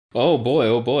Oh boy,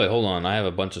 hold on. I have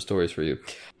a bunch of stories for you.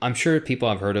 I'm sure people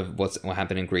have heard of what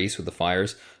happened in Greece with the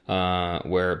fires,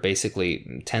 where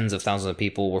basically tens of thousands of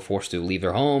people were forced to leave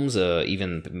their homes.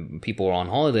 Even people on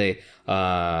holiday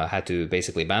had to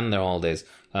basically abandon their holidays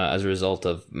as a result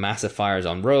of massive fires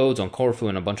on roads, on Corfu,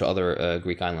 and a bunch of other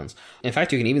Greek islands. In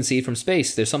fact, you can even see it from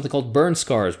space. There's something called burn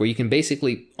scars, where you can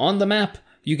basically, on the map,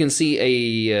 you can see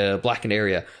a blackened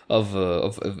area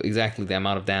of exactly the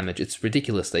amount of damage. It's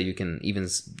ridiculous that you can even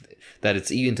that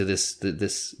it's even to this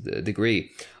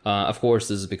degree. Of course,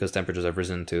 this is because temperatures have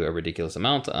risen to a ridiculous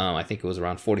amount. I think it was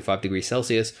around 45 degrees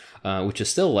Celsius, which is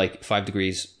still like 5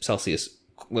 degrees Celsius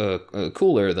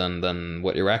cooler than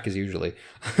what Iraq is usually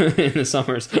in the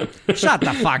summers. Shut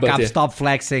the fuck up. Yeah. Stop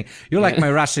flexing. You're like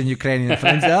my Russian Ukrainian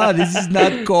friends. Oh, this is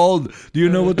not cold. Do you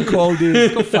know what cold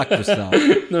is? Go fuck yourself.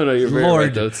 No, you're very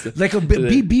Lord. Right. Like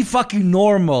be fucking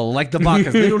normal, like the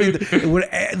Balkans. Literally,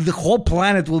 the whole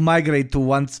planet will migrate to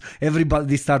once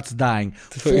everybody starts dying.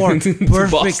 Four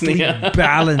perfectly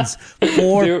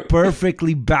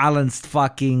balanced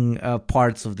fucking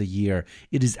parts of the year.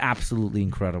 It is absolutely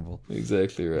incredible.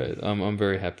 Exactly right. I'm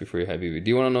very happy for you, Habibi. Do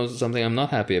you want to know something I'm not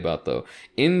happy about though?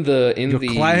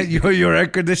 Your air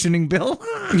conditioning bill.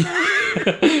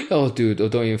 Oh, dude! Oh,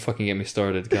 don't even fucking get me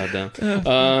started. Goddamn.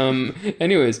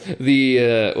 Anyways,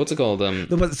 the what's it called? No,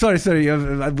 but sorry.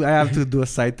 I have to do a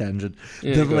side tangent.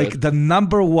 Yeah, the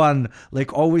number one,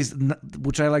 like always,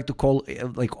 which I like to call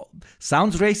like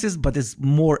sounds racist, but is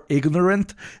more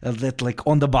ignorant. That like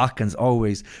on the Balkans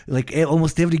always, like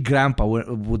almost every grandpa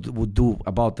would do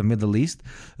about the Middle East.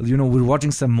 You know, we're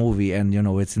watching some movie and you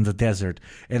know it's in the desert,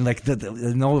 and like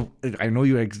I know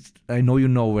you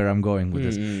know where I'm going with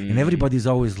this, and everybody's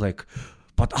always like,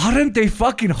 but aren't they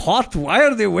fucking hot? Why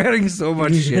are they wearing so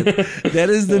much shit? That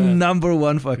is the number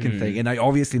one fucking thing. And I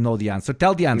obviously know the answer.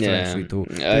 Tell the answer actually to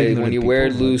when you wear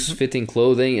loose-fitting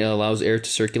clothing, it allows air to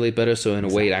circulate better. So in a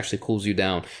way, it actually cools you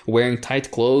down. Wearing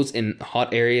tight clothes in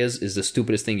hot areas is the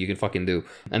stupidest thing you can fucking do.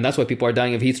 And that's why people are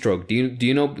dying of heat stroke. Do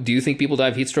you think people die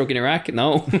of heat stroke in Iraq?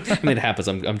 No. I mean, it happens.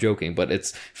 I'm joking. But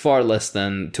it's far less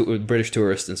than British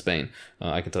tourists in Spain.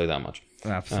 I can tell you that much.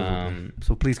 Absolutely.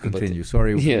 So please continue.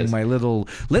 Sorry, yes. My little.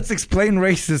 Let's explain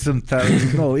racism.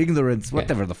 Ignorance,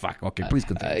 whatever the fuck. Okay, please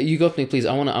continue. You got me, please.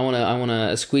 I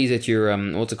wanna squeeze at your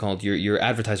what's it called? Your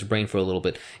advertiser brain for a little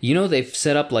bit. You know they've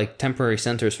set up like temporary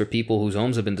centers for people whose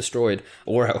homes have been destroyed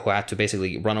or who had to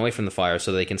basically run away from the fire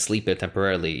so they can sleep there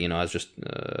temporarily. You know, as just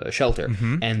a shelter.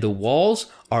 Mm-hmm. And the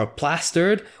walls are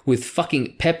plastered with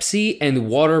fucking Pepsi and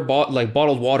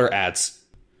bottled water ads.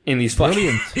 In these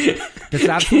brilliant. That's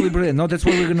absolutely brilliant. No, that's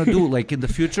what we're gonna do. Like in the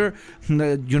future,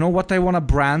 you know what I want to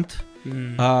brand?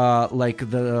 Like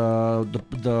the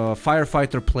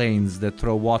firefighter planes that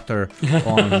throw water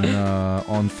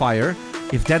on fire.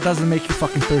 If that doesn't make you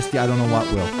fucking thirsty, I don't know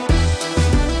what will.